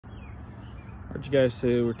What you guys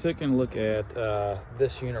do, we're taking a look at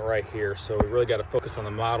this unit right here. So we really got to focus on the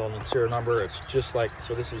model and the serial number. It's just like,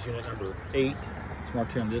 so this is unit number 8. It's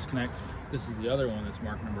marked here on the disconnect. This is the other one that's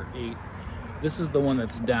marked number 8. This is the one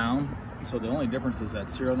that's down. So the only difference is that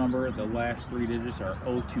serial number. The last 3 digits are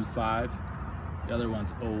 025. The other one's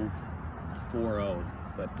 040.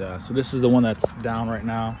 But so this is the one that's down right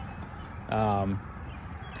now.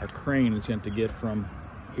 Our crane is going to get from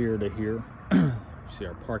here to here. See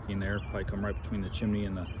our parking there, probably come right between the chimney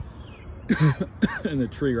and the and the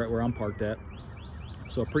tree right where I'm parked at.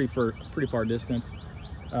 So pretty far distance.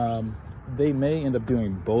 They may end up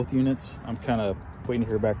doing both units. I'm kind of waiting to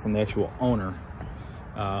hear back from the actual owner.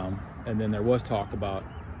 And then there was talk about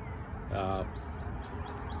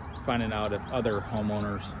finding out if other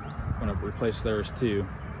homeowners want to replace theirs too.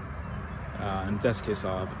 And if that's the case,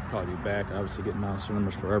 I'll probably be back, obviously getting mouse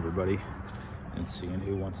numbers for everybody and seeing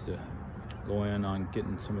who wants to go in on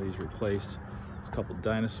getting some of these replaced. There's a couple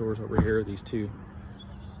dinosaurs over here, these 2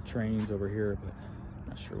 trains over here, but I'm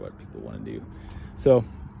not sure what people want to do. So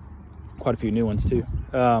quite a few new ones too.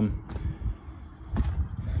 Got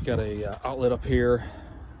a outlet up here.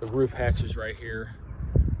 The roof hatch is right here.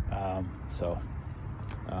 Not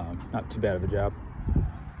too bad of a job.